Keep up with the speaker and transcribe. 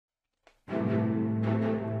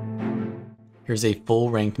Here's a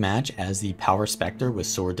full ranked match as the Power Specter with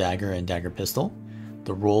Sword Dagger and Dagger Pistol.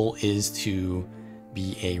 The role is to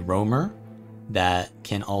be a roamer that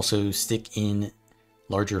can also stick in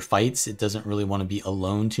larger fights. It doesn't really want to be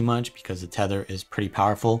alone too much because the tether is pretty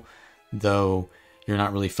powerful, though you're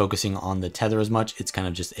not really focusing on the tether as much. It's kind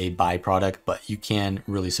of just a byproduct, but you can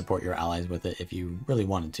really support your allies with it if you really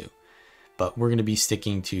wanted to. But we're going to be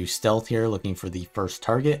sticking to stealth here, looking for the first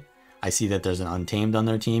target. I see that there's an Untamed on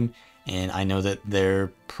their team, and I know that they're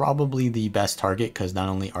probably the best target because not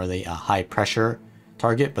only are they a high pressure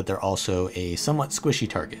target, but they're also a somewhat squishy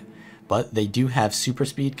target. But they do have super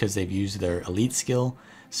speed because they've used their elite skill,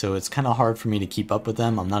 so it's kind of hard for me to keep up with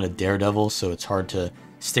them. I'm not a daredevil, so it's hard to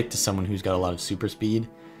stick to someone who's got a lot of super speed.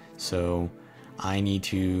 So I need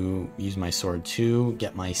to use my sword to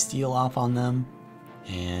get my steal off on them.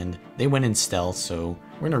 And they went in stealth, so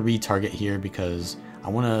we're going to retarget here because I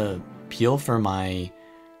want to peel for my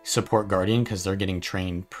support guardian because they're getting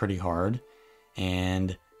trained pretty hard.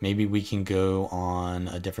 And maybe we can go on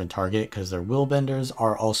a different target because their willbenders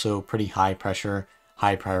are also pretty high pressure,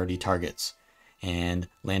 high priority targets. And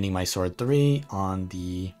landing my sword 3 on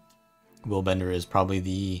the willbender is probably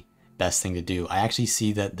the best thing to do. I actually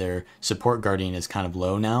see that their support guardian is kind of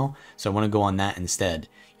low now, so I want to go on that instead.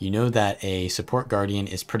 You know that a support guardian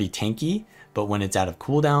is pretty tanky, but when it's out of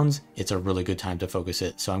cooldowns, it's a really good time to focus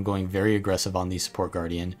it. So I'm going very aggressive on the support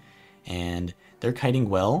guardian, and they're kiting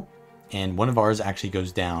well, and one of ours actually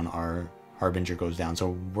goes down. Our harbinger goes down,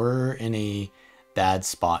 so we're in a bad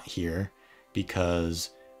spot here because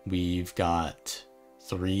we've got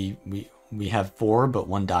 3. We have 4, but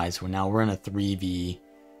 1 dies, so now we're in a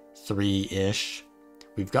 3v3-ish.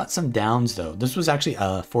 We've got some downs though. This was actually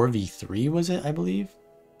a 4v3, was it, I believe?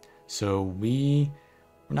 So we're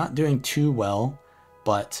not doing too well,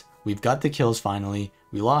 but we've got the kills finally.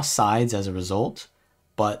 We lost sides as a result,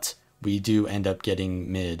 but we do end up getting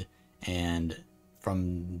mid. And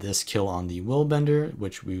from this kill on the willbender,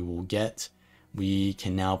 which we will get, we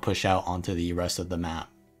can now push out onto the rest of the map.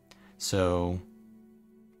 So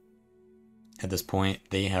at this point,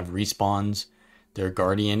 they have respawns. Their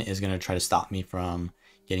guardian is going to try to stop me from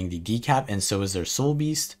getting the decap, and so is their soul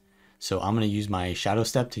beast. So I'm going to use my shadow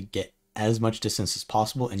step to get as much distance as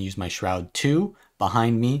possible and use my shroud 2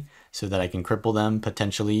 behind me so that I can cripple them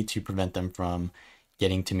potentially to prevent them from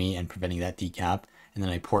getting to me and preventing that decap. And then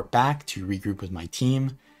I port back to regroup with my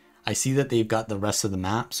team. I see that they've got the rest of the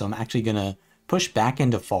map, so I'm actually going to push back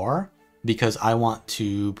into far because I want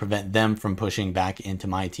to prevent them from pushing back into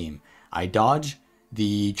my team. I dodge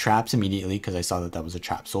the traps immediately because I saw that that was a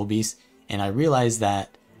trap soul beast, and I realized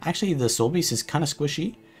that actually the soul beast is kind of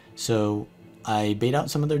squishy. So I bait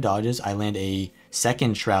out some of their dodges. I land a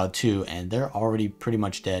second shroud too, and they're already pretty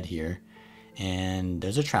much dead here. And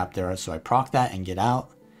there's a trap there, so I proc that and get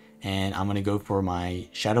out. And I'm going to go for my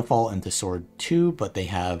Shadowfall into sword 2, but they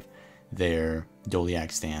have their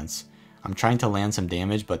Doliac stance. I'm trying to land some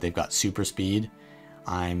damage, but they've got super speed.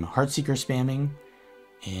 I'm Heartseeker spamming,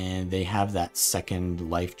 and they have that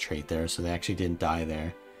second life trait there, so they actually didn't die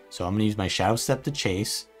there. So I'm going to use my Shadow Step to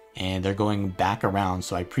chase, and they're going back around,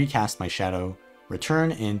 so I precast my Shadow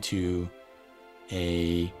Return into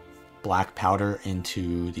a Black Powder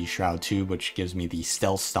into the Shroud 2, which gives me the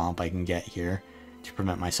Stealth Stomp I can get here to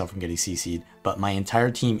prevent myself from getting CC'd. But my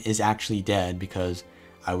entire team is actually dead because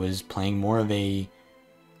I was playing more of a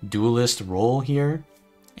duelist role here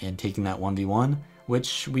and taking that 1v1,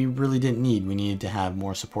 which we really didn't need. We needed to have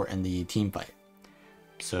more support in the team fight.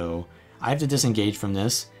 So I have to disengage from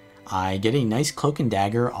this. I get a nice cloak and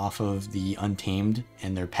dagger off of the Untamed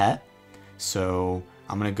and their pet. So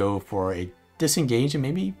I'm going to go for a disengage and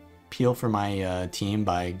maybe peel for my team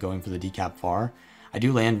by going for the decap far. I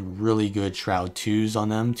do land really good Shroud 2s on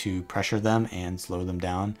them to pressure them and slow them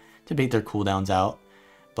down to bait their cooldowns out.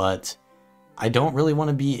 But I don't really want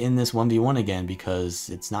to be in this 1v1 again because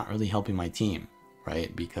it's not really helping my team,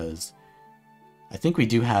 right? Because I think we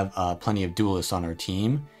do have plenty of duelists on our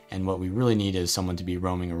team, and what we really need is someone to be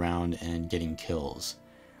roaming around and getting kills.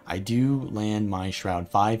 I do land my Shroud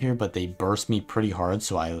 5 here, but they burst me pretty hard,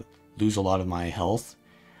 so I lose a lot of my health.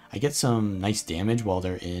 I get some nice damage while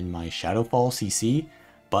they're in my Shadowfall CC,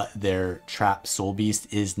 but their Trap Soul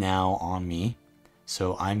Beast is now on me.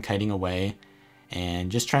 So I'm kiting away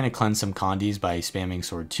and just trying to cleanse some condies by spamming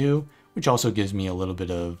Sword 2, which also gives me a little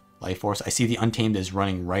bit of life force. I see the Untamed is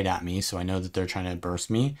running right at me, so I know that they're trying to burst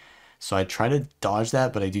me. So I try to dodge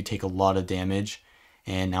that, but I do take a lot of damage.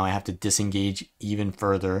 And now I have to disengage even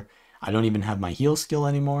further. I don't even have my heal skill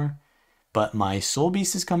anymore. But my Soul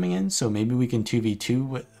Beast is coming in, so maybe we can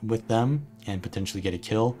 2v2 with them and potentially get a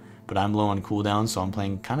kill. But I'm low on cooldown, so I'm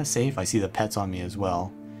playing kind of safe. I see the pets on me as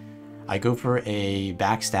well. I go for a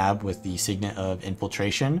backstab with the Signet of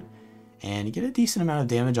Infiltration and get a decent amount of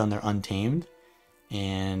damage on their Untamed.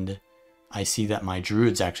 And I see that my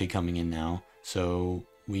Druid's actually coming in now, so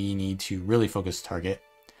we need to really focus target.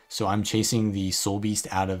 So I'm chasing the Soul Beast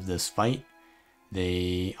out of this fight.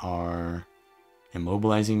 They are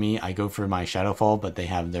immobilizing me. I go for my Shadowfall, but they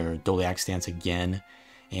have their Doliac stance again.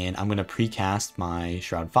 And I'm going to precast my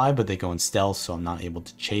Shroud 5, but they go in stealth, so I'm not able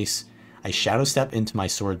to chase. I Shadow Step into my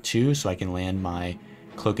Sword 2, so I can land my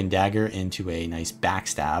Cloak and Dagger into a nice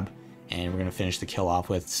backstab. And we're going to finish the kill off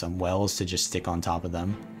with some Wells to just stick on top of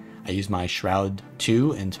them. I use my Shroud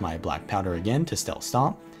 2 into my Black Powder again to Stealth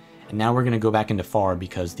Stomp. And now we're going to go back into Far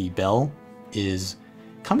because the bell is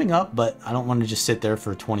coming up, but I don't want to just sit there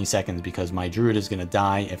for 20 seconds because my Druid is going to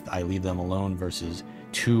die if I leave them alone versus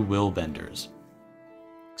 2 Willbenders.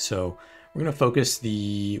 So we're going to focus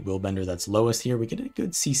the Willbender that's lowest here. We get a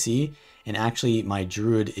good CC, and actually my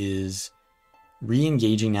Druid is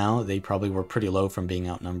re-engaging now. They probably were pretty low from being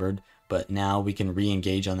outnumbered, but now we can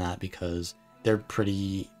re-engage on that because they're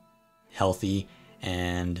pretty healthy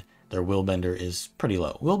and their Willbender is pretty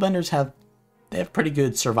low. Willbenders have pretty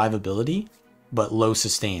good survivability, but low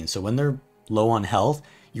sustain. So when they're low on health,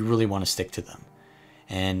 you really want to stick to them.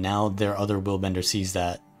 And now their other Willbender sees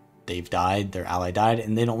that they've died, their ally died,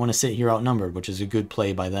 and they don't want to sit here outnumbered, which is a good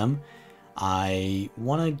play by them. I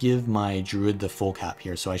want to give my Druid the full cap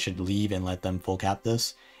here, so I should leave and let them full cap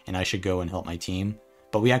this, and I should go and help my team.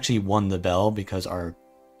 But we actually won the bell because our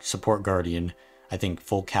support Guardian, I think,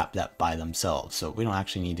 full capped that by themselves, so we don't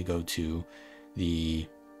actually need to go to the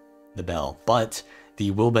bell. But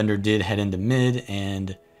the Willbender did head into mid,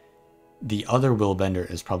 and the other Willbender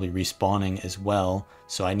is probably respawning as well,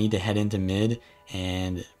 so I need to head into mid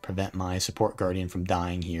and prevent my support Guardian from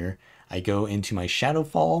dying here. I go into my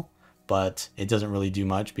Shadowfall, but it doesn't really do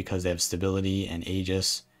much because they have stability and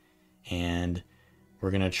Aegis, and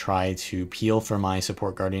we're going to try to peel for my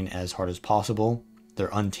support Guardian as hard as possible. Their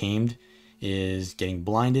Untamed is getting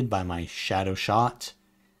blinded by my Shadow Shot.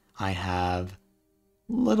 I have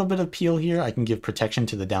a little bit of peel here. I can give protection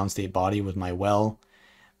to the downstate body with my Well,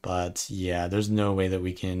 but yeah, there's no way that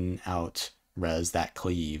we can out-res that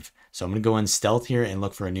cleave. So I'm going to go in stealth here and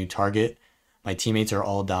look for a new target. My teammates are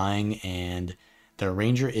all dying and their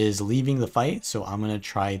Ranger is leaving the fight, so I'm going to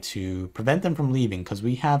try to prevent them from leaving because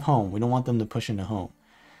we have home. We don't want them to push into home.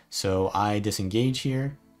 So I disengage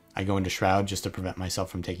here. I go into Shroud just to prevent myself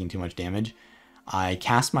from taking too much damage. I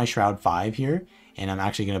cast my Shroud 5 here, and I'm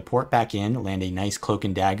actually going to port back in, land a nice Cloak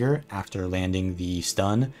and Dagger after landing the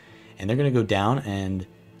stun. And they're going to go down, and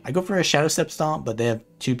I go for a Shadow Step Stomp, but they have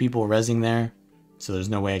 2 people rezzing there, so there's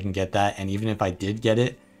no way I can get that. And even if I did get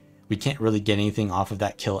it, we can't really get anything off of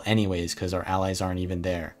that kill anyways because our allies aren't even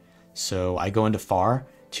there. So I go into Far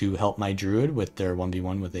to help my Druid with their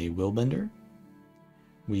 1v1 with a Willbender.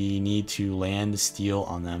 We need to land Steel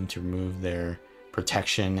on them to remove their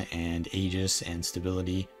protection and Aegis and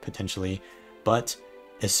stability potentially. But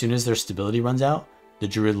as soon as their stability runs out, the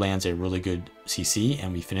Druid lands a really good CC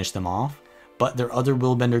and we finish them off. But their other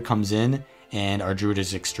Willbender comes in and our Druid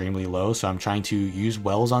is extremely low, so I'm trying to use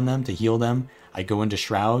Wells on them to heal them. I go into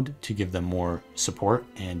Shroud to give them more support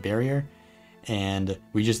and barrier, and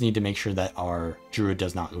we just need to make sure that our Druid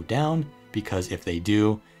does not go down, because if they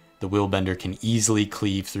do, the Willbender can easily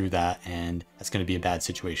cleave through that, and that's going to be a bad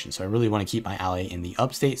situation. So I really want to keep my ally in the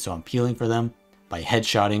upstate, so I'm peeling for them by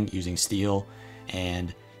headshotting using Steel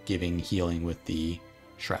and giving healing with the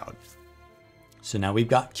Shroud. So now we've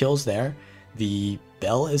got kills there. The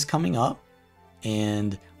bell is coming up,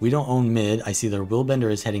 and we don't own mid. I see their Willbender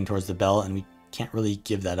is heading towards the bell, and we can't really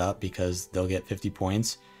give that up because they'll get 50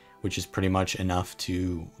 points, which is pretty much enough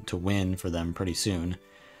to win for them pretty soon.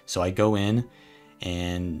 So I go in,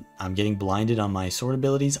 and I'm getting blinded on my sword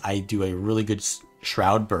abilities. I do a really good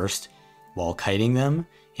Shroud Burst while kiting them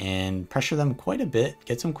and pressure them quite a bit,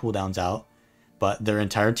 get some cooldowns out, but their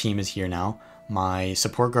entire team is here now. My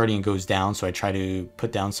support Guardian goes down, so I try to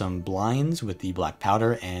put down some blinds with the Black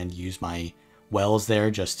Powder and use my Wells there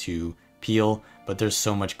just to peel, but there's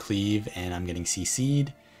so much cleave and I'm getting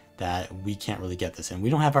CC'd that we can't really get this. And we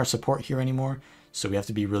don't have our support here anymore, so we have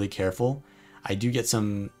to be really careful. I do get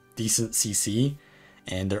some decent CC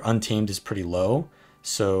and their Untamed is pretty low,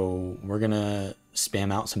 so we're gonna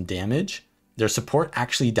spam out some damage. Their support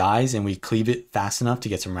actually dies and we cleave it fast enough to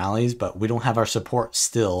get some rallies, but we don't have our support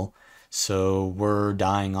still, so we're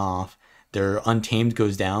dying off. Their Untamed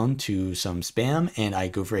goes down to some spam, and I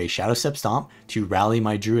go for a Shadow Step Stomp to rally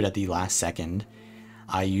my Druid at the last second.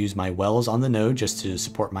 I use my Wells on the node just to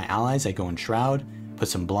support my allies. I go in Shroud, put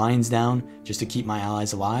some blinds down just to keep my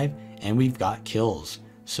allies alive, and we've got kills.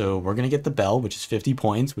 So we're going to get the bell, which is 50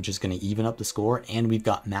 points, which is going to even up the score. And we've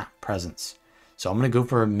got map presence. So I'm going to go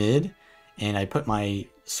for a mid, and I put my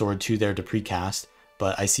sword 2 there to precast,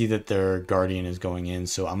 but I see that their guardian is going in.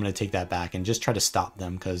 So I'm going to take that back and just try to stop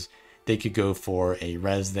them, because they could go for a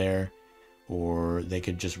res there, or they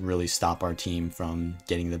could just really stop our team from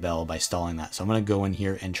getting the bell by stalling that. So I'm going to go in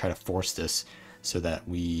here and try to force this so that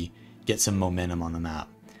we get some momentum on the map.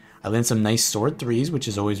 I land some nice sword 3s, which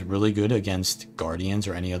is always really good against guardians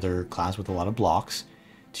or any other class with a lot of blocks,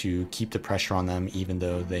 to keep the pressure on them even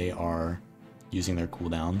though they are using their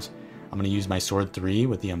cooldowns. I'm going to use my sword 3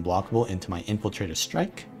 with the unblockable into my infiltrator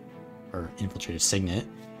strike, or infiltrator signet,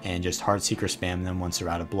 and just hard seeker spam them once they're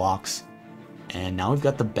out of blocks. And now we've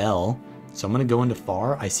got the bell. So I'm going to go into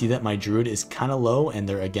far. I see that my druid is kind of low and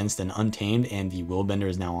they're against an untamed, and the willbender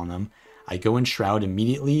is now on them. I go in shroud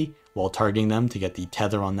immediately while targeting them to get the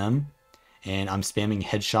tether on them. And I'm spamming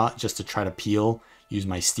headshot just to try to peel, use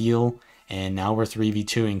my steal. And now we're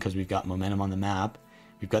 3v2ing because we've got momentum on the map.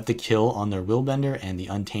 We've got the kill on their willbender, and the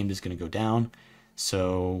untamed is going to go down.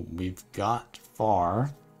 So we've got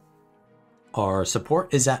far. Our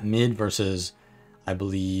support is at mid versus, I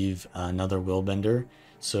believe, another willbender.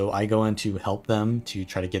 So I go in to help them to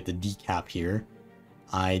try to get the decap here.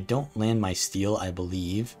 I don't land my steal, I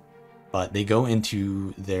believe, but they go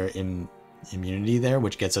into their immunity there,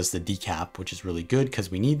 which gets us the decap, which is really good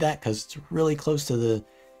because we need that because it's really close to the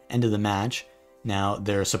end of the match. Now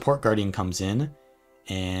their support guardian comes in,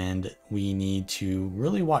 and we need to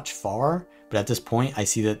really watch far. But at this point, I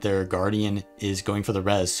see that their guardian is going for the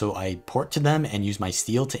res, so I port to them and use my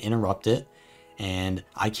steal to interrupt it. And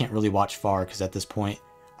I can't really watch far because at this point,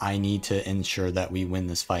 I need to ensure that we win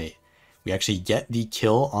this fight. We actually get the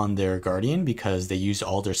kill on their guardian because they used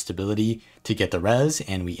all their stability to get the res,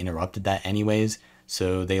 and we interrupted that anyways.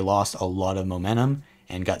 So they lost a lot of momentum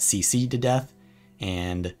and got CC'd to death.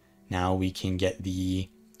 And now we can get the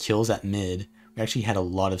kills at mid. We actually had a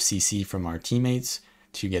lot of CC from our teammates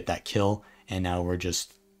to get that kill, and now we're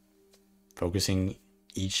just focusing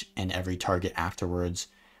each and every target afterwards.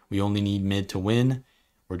 We only need mid to win.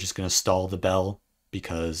 We're just going to stall the bell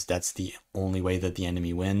because that's the only way that the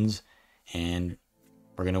enemy wins, and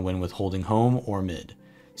we're going to win with holding home or mid.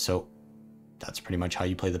 So that's pretty much how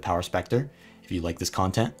you play the Power Specter. If you like this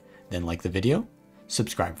content, then like the video,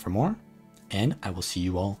 subscribe for more, and I will see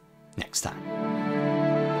you all next time.